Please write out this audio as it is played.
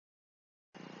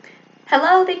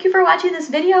Hello, thank you for watching this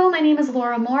video. My name is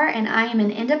Laura Moore and I am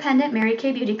an independent Mary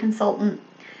Kay Beauty consultant.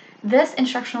 This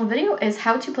instructional video is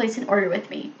how to place an order with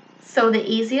me. So the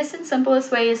easiest and simplest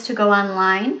way is to go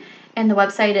online, and the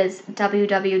website is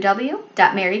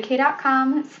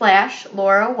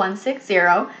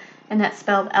www.marykay.com/Laura160, and that's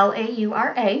spelled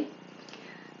Laura.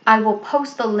 I will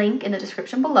post the link in the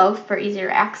description below for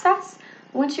easier access.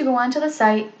 Once you go onto the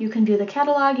site, you can view the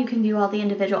catalog, you can view all the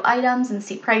individual items and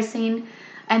see pricing.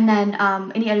 And then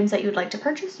any items that you would like to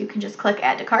purchase, you can just click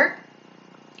Add to Cart,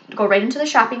 go right into the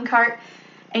shopping cart,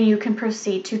 and you can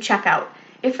proceed to checkout.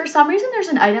 If for some reason there's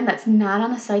an item that's not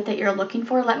on the site that you're looking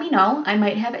for, let me know. I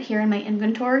might have it here in my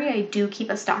inventory. I do keep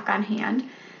a stock on hand,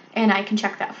 and I can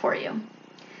check that for you.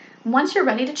 Once you're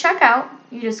ready to check out,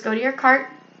 you just go to your cart,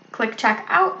 click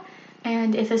Checkout,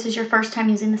 and if this is your first time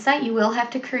using the site, you will have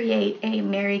to create a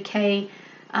Mary Kay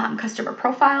customer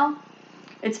profile.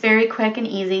 It's very quick and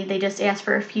easy. They just ask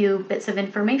for a few bits of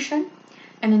information,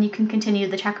 and then you can continue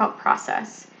the checkout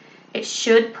process. It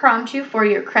should prompt you for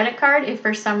your credit card. If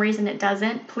for some reason it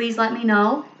doesn't, please let me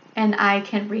know and I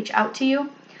can reach out to you,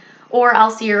 or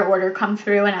I'll see your order come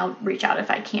through and I'll reach out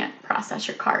if I can't process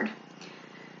your card.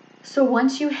 So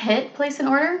once you hit place an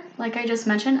order, like I just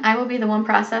mentioned, I will be the one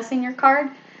processing your card.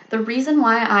 The reason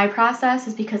why I process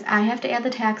is because I have to add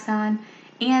the tax on,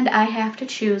 and I have to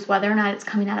choose whether or not it's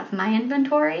coming out of my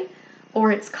inventory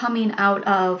or it's coming out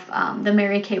of the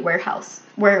Mary Kay warehouse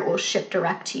where it will ship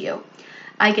direct to you.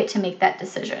 I get to make that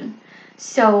decision.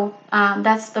 So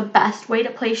that's the best way to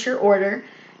place your order.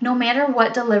 No matter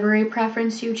what delivery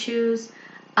preference you choose,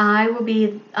 I will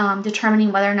be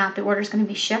determining whether or not the order is going to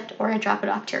be shipped or I drop it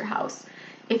off to your house.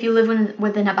 If you live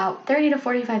within about 30 to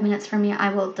 45 minutes from me,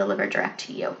 I will deliver direct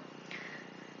to you.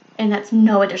 And that's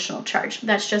no additional charge.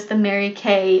 That's just the Mary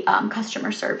Kay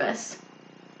customer service.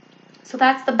 So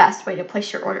that's the best way to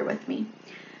place your order with me.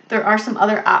 There are some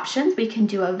other options. We can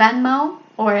do a Venmo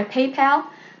or a PayPal.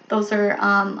 Those are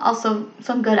also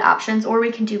some good options, or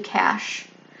we can do cash.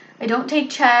 I don't take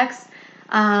checks.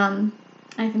 I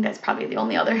think that's probably the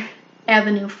only other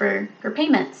avenue for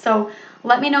payment. So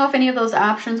let me know if any of those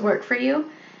options work for you.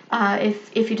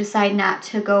 If you decide not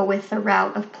to go with the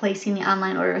route of placing the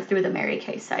online order through the Mary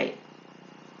Kay site.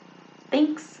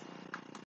 Thanks.